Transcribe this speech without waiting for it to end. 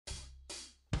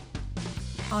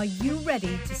Are you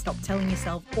ready to stop telling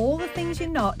yourself all the things you're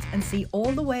not and see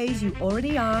all the ways you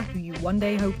already are who you one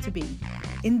day hope to be?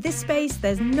 In this space,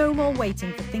 there's no more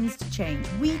waiting for things to change.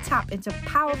 We tap into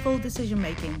powerful decision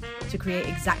making to create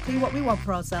exactly what we want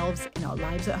for ourselves in our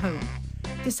lives at home.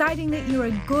 Deciding that you're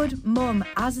a good mum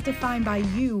as defined by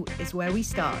you is where we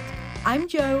start. I'm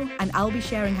Jo, and I'll be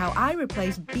sharing how I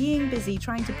replace being busy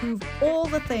trying to prove all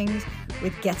the things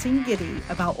with getting giddy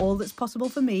about all that's possible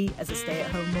for me as a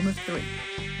stay-at-home mum of 3.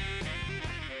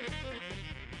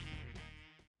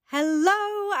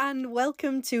 Hello and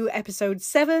welcome to episode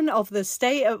 7 of the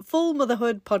Stay at Full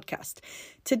Motherhood podcast.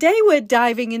 Today we're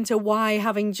diving into why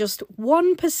having just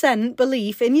 1%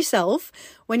 belief in yourself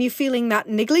when you're feeling that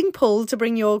niggling pull to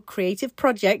bring your creative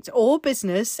project or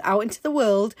business out into the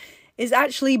world is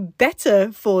actually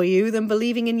better for you than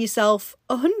believing in yourself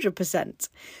 100%.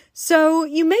 So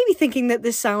you may be thinking that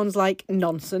this sounds like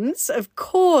nonsense. Of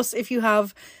course, if you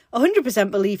have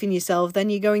 100% belief in yourself, then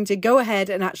you're going to go ahead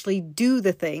and actually do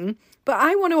the thing. But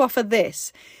I want to offer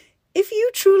this. If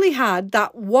you truly had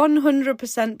that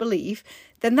 100% belief,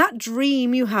 then that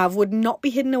dream you have would not be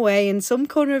hidden away in some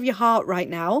corner of your heart right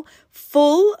now,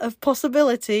 full of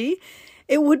possibility.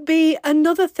 It would be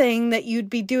another thing that you'd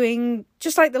be doing,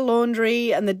 just like the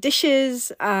laundry and the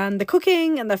dishes and the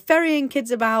cooking and the ferrying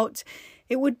kids about.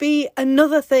 It would be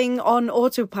another thing on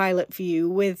autopilot for you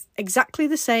with exactly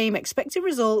the same expected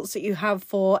results that you have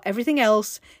for everything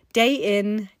else day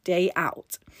in, day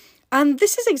out. And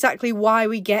this is exactly why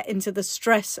we get into the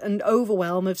stress and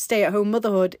overwhelm of stay-at-home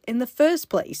motherhood in the first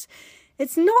place.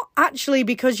 It's not actually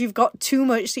because you've got too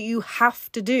much that you have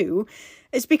to do.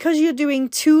 It's because you're doing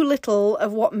too little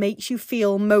of what makes you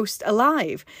feel most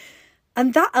alive.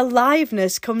 And that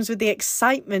aliveness comes with the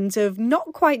excitement of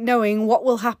not quite knowing what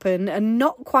will happen and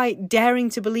not quite daring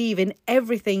to believe in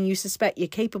everything you suspect you're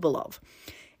capable of.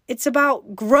 It's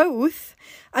about growth,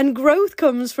 and growth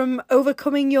comes from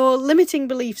overcoming your limiting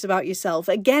beliefs about yourself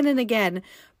again and again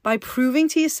by proving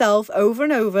to yourself over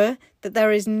and over that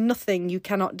there is nothing you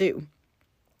cannot do.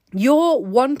 Your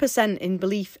 1%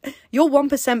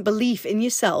 belief in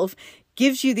yourself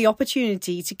gives you the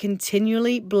opportunity to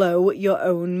continually blow your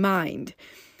own mind.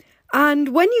 And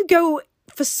when you go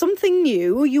for something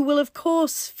new, you will of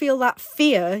course feel that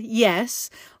fear, yes,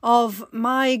 of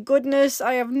my goodness,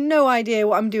 I have no idea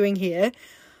what I'm doing here.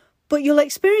 But you'll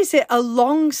experience it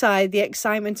alongside the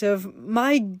excitement of,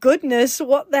 my goodness,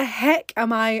 what the heck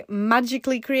am I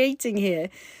magically creating here?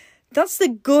 That's the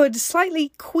good,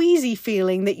 slightly queasy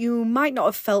feeling that you might not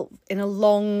have felt in a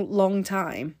long, long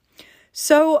time.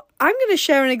 So I'm going to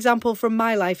share an example from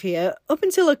my life here. Up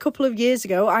until a couple of years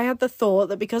ago, I had the thought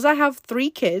that because I have 3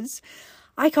 kids,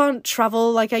 I can't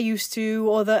travel like I used to,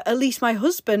 or that at least my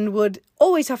husband would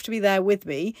always have to be there with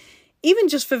me, even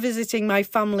just for visiting my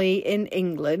family in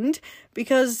England,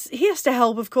 because he has to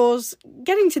help, of course,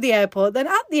 getting to the airport, then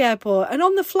at the airport, and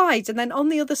on the flight, and then on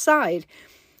the other side.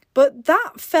 But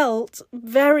that felt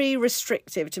very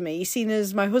restrictive to me, seeing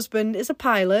as my husband is a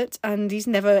pilot and he's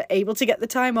never able to get the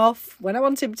time off when I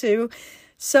want him to.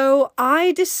 So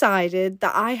I decided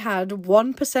that I had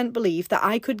 1% belief that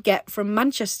I could get from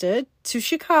Manchester to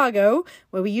Chicago,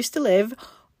 where we used to live,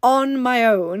 on my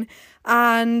own.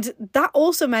 And that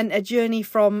also meant a journey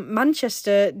from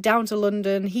Manchester down to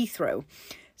London Heathrow.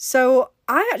 So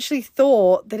I actually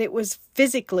thought that it was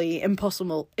physically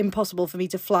impossible for me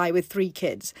to fly with 3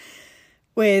 kids.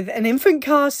 With an infant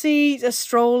car seat, a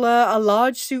stroller, a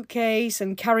large suitcase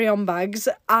and carry-on bags,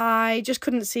 I just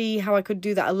couldn't see how I could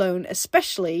do that alone,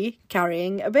 especially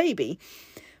carrying a baby.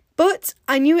 But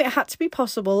I knew it had to be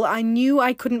possible. I knew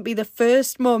I couldn't be the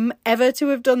first mum ever to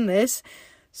have done this.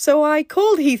 So I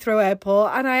called Heathrow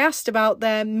Airport and I asked about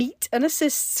their meet and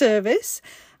assist service.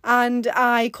 And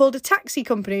I called a taxi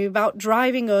company about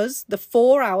driving us the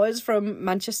 4 hours from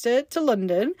Manchester to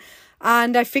London.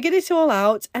 And I figured it all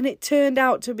out, and it turned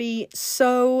out to be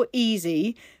so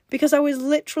easy because I was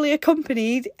literally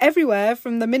accompanied everywhere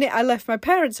from the minute I left my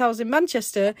parents' house in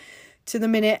Manchester to the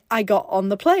minute I got on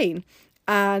the plane.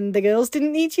 And the girls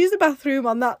didn't need to use the bathroom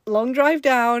on that long drive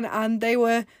down, and they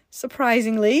were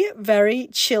surprisingly very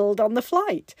chilled on the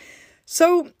flight.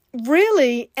 So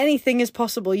really, anything is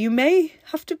possible. You may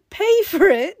have to pay for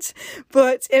it,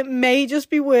 but it may just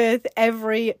be worth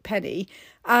every penny.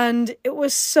 And it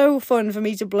was so fun for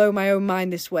me to blow my own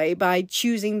mind this way by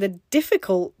choosing the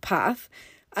difficult path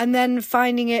and then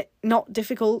finding it not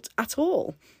difficult at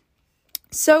all.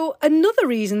 So another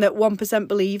reason that 1%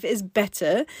 belief is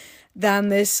better than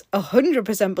this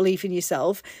 100% belief in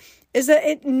yourself is that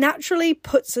it naturally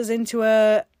puts us into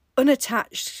a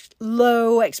unattached,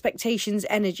 low expectations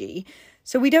energy.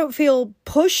 So we don't feel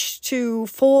pushed to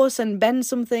force and bend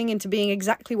something into being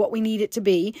exactly what we need it to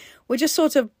be. We're just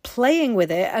sort of playing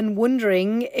with it and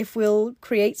wondering if we'll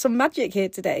create some magic here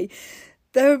today.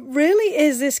 There really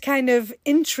is this kind of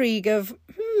intrigue of,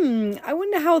 I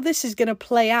wonder how this is going to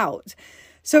play out.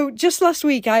 So just last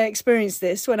week, I experienced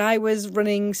this when I was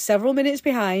running several minutes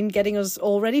behind, getting us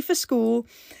all ready for school.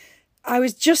 I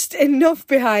was just enough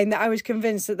behind that I was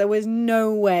convinced that there was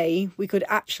no way we could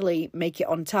actually make it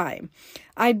on time.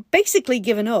 I'd basically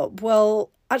given up.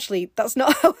 Well, actually, that's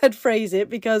not how I'd phrase it,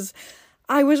 because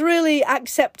I was really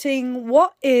accepting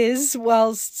what is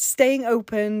whilst staying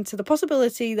open to the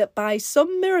possibility that by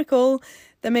some miracle,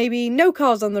 there may be no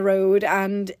cars on the road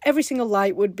and every single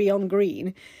light would be on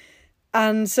green.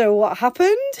 And so what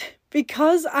happened?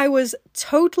 Because I was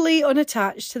totally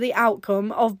unattached to the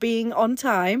outcome of being on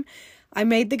time, I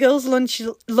made the girls'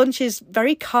 lunches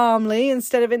very calmly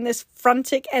instead of in this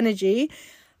frantic energy.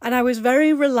 And I was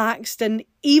very relaxed and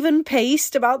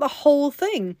even-paced about the whole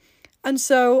thing. And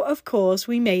so, of course,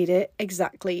 we made it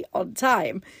exactly on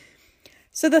time.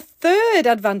 So the third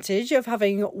advantage of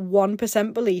having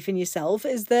 1% belief in yourself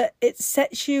is that it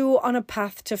sets you on a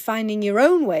path to finding your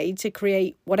own way to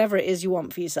create whatever it is you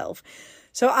want for yourself.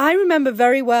 So I remember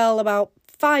very well about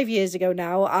 5 years ago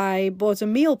now, I bought a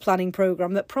meal planning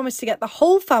program that promised to get the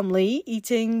whole family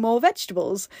eating more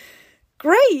vegetables.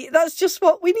 Great, that's just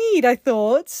what we need, I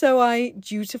thought. So I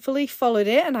dutifully followed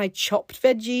it and I chopped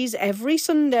veggies every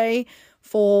Sunday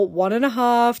for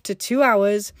 1.5 to 2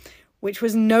 hours, which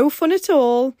was no fun at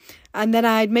all. And then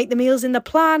I'd make the meals in the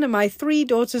plan and my 3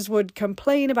 daughters would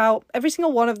complain about every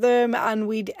single one of them and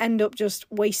we'd end up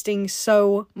just wasting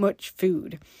so much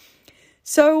food.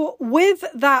 So with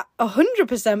that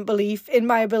 100% belief in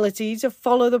my ability to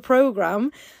follow the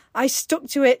program, I stuck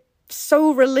to it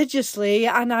so religiously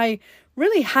and I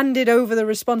really handed over the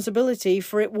responsibility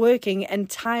for it working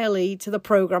entirely to the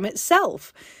program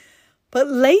itself. But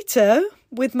later,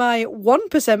 with my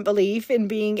 1% belief in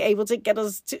being able to get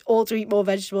us all to eat more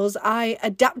vegetables, I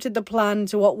adapted the plan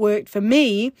to what worked for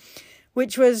me,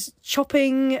 which was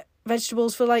chopping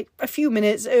vegetables for like a few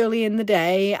minutes early in the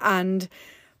day and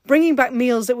bringing back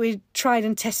meals that we'd tried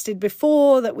and tested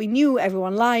before that we knew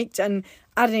everyone liked and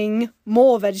adding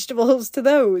more vegetables to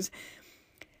those.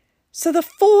 So the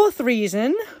fourth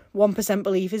reason 1%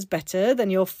 belief is better than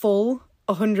your full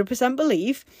 100%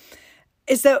 belief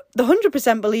is that the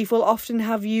 100% belief will often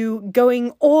have you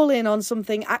going all in on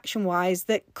something action-wise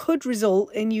that could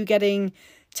result in you getting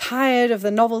tired of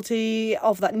the novelty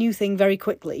of that new thing very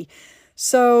quickly.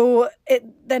 So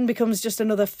it then becomes just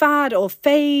another fad or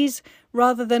phase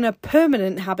rather than a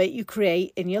permanent habit you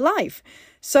create in your life.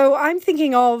 So I'm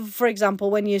thinking of, for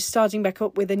example, when you're starting back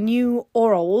up with a new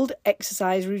or old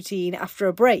exercise routine after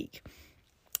a break.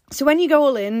 So when you go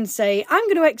all in and say, I'm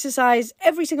going to exercise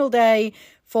every single day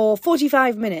for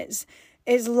 45 minutes,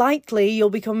 it's likely you'll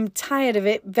become tired of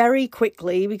it very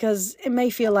quickly because it may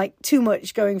feel like too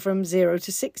much going from 0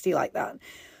 to 60 like that.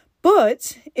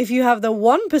 But if you have the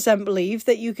 1% belief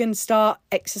that you can start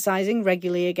exercising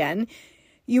regularly again,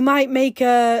 you might make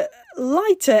a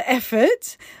lighter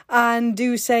effort and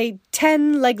do, say,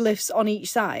 10 leg lifts on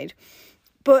each side.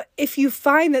 But if you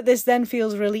find that this then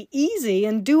feels really easy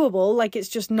and doable, like it's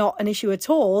just not an issue at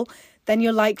all, then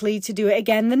you're likely to do it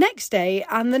again the next day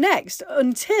and the next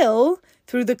until,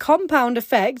 through the compound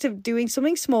effect of doing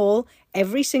something small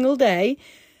every single day,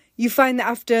 you find that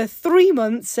after 3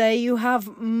 months, say, you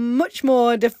have much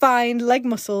more defined leg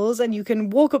muscles and you can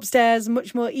walk upstairs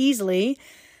much more easily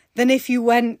than if you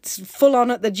went full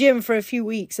on at the gym for a few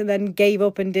weeks and then gave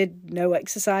up and did no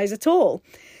exercise at all.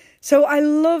 So I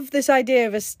love this idea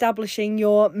of establishing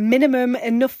your minimum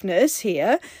enoughness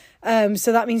here.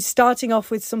 So that means starting off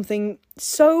with something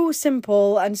so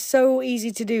simple and so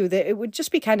easy to do that it would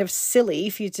just be kind of silly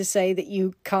for you to say that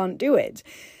you can't do it.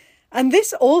 And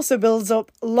this also builds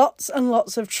up lots and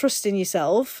lots of trust in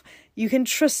yourself. You can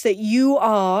trust that you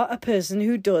are a person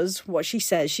who does what she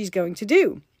says she's going to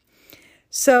do.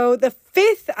 So the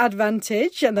fifth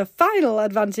advantage and the final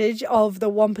advantage of the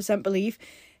 1% belief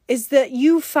is that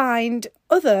you find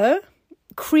other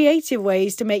creative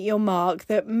ways to make your mark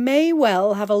that may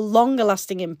well have a longer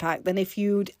lasting impact than if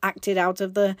you'd acted out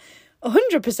of the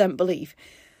 100% belief.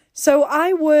 So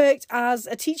I worked as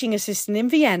a teaching assistant in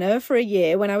Vienna for a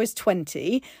year when I was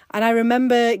 20, and I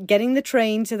remember getting the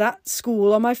train to that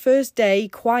school on my first day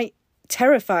quite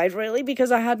terrified, really, because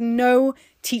I had no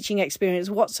teaching experience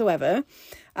whatsoever.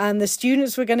 And the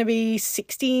students were going to be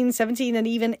 16, 17 and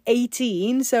even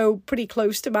 18, so pretty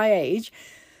close to my age.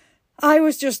 I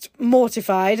was just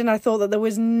mortified and I thought that there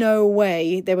was no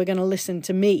way they were going to listen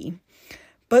to me.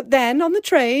 But then on the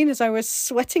train, as I was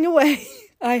sweating away,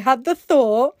 I had the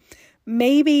thought,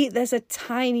 maybe there's a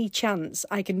tiny chance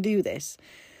I can do this.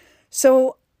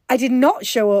 So I did not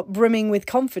show up brimming with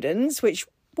confidence, which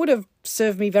would have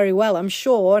served me very well, I'm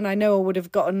sure. And I know I would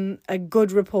have gotten a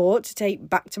good report to take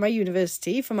back to my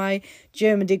university for my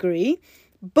German degree.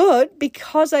 But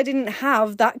because I didn't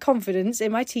have that confidence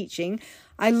in my teaching,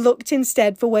 I looked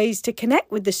instead for ways to connect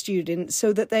with the students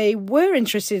so that they were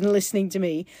interested in listening to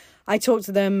me. I talked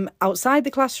to them outside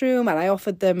the classroom and I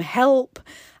offered them help.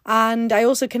 And I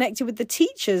also connected with the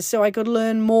teachers so I could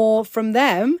learn more from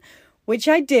them, which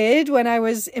I did when I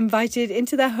was invited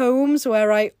into their homes,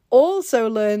 where I also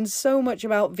learned so much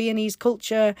about Viennese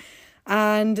culture.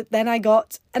 And then I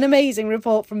got an amazing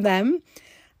report from them.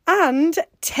 And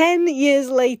 10 years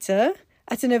later,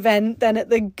 at an event then at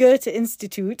the Goethe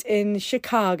Institute in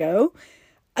Chicago,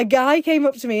 a guy came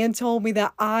up to me and told me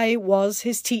that I was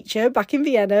his teacher back in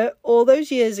Vienna all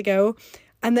those years ago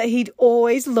and that he'd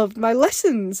always loved my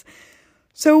lessons.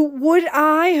 So would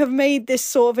I have made this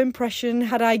sort of impression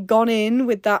had I gone in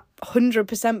with that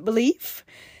 100% belief?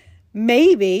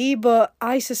 Maybe, but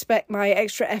I suspect my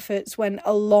extra efforts went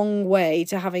a long way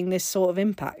to having this sort of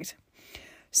impact.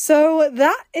 So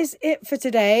that is it for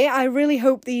today. I really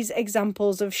hope these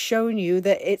examples have shown you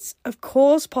that it's of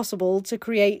course possible to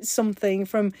create something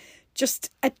from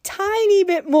just a tiny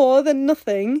bit more than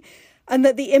nothing, and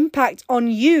that the impact on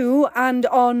you and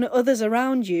on others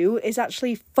around you is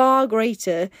actually far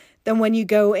greater than when you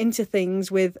go into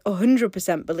things with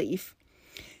 100% belief.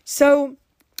 So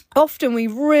often we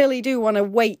really do want to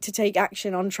wait to take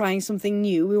action on trying something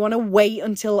new. We want to wait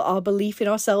until our belief in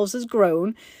ourselves has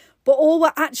grown. But all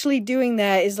we're actually doing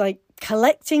there is like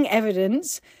collecting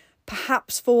evidence,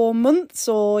 perhaps for months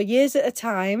or years at a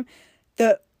time,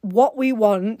 that what we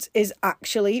want is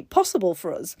actually possible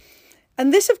for us.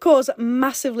 And this, of course,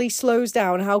 massively slows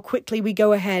down how quickly we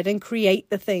go ahead and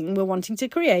create the thing we're wanting to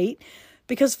create,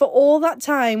 because for all that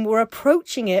time, we're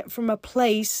approaching it from a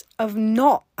place of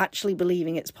not actually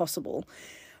believing it's possible.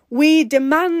 We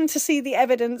demand to see the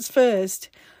evidence first.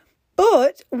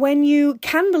 But when you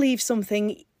can believe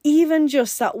something, even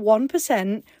just that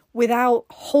 1%, without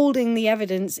holding the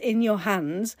evidence in your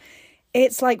hands,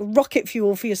 it's like rocket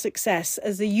fuel for your success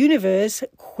as the universe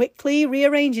quickly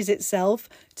rearranges itself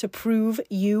to prove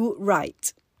you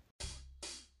right.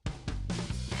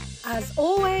 As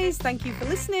always, thank you for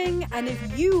listening. And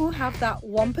if you have that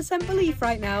 1% belief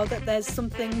right now that there's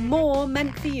something more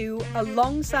meant for you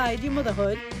alongside your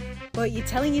motherhood, but you're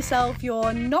telling yourself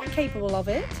you're not capable of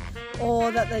it,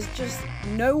 or that there's just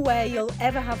no way you'll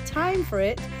ever have time for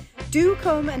it, do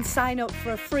come and sign up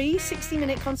for a free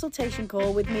 60-minute consultation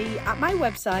call with me at my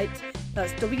website.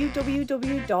 That's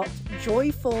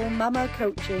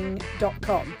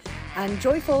www.joyfulmamacoaching.com. And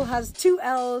Joyful has 2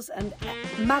 L's and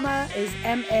Mama is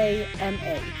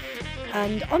M-A-M-A.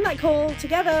 And on that call,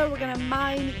 together, we're going to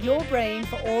mine your brain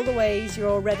for all the ways you're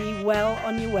already well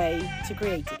on your way to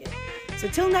creating it. So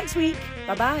till next week,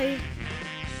 bye-bye.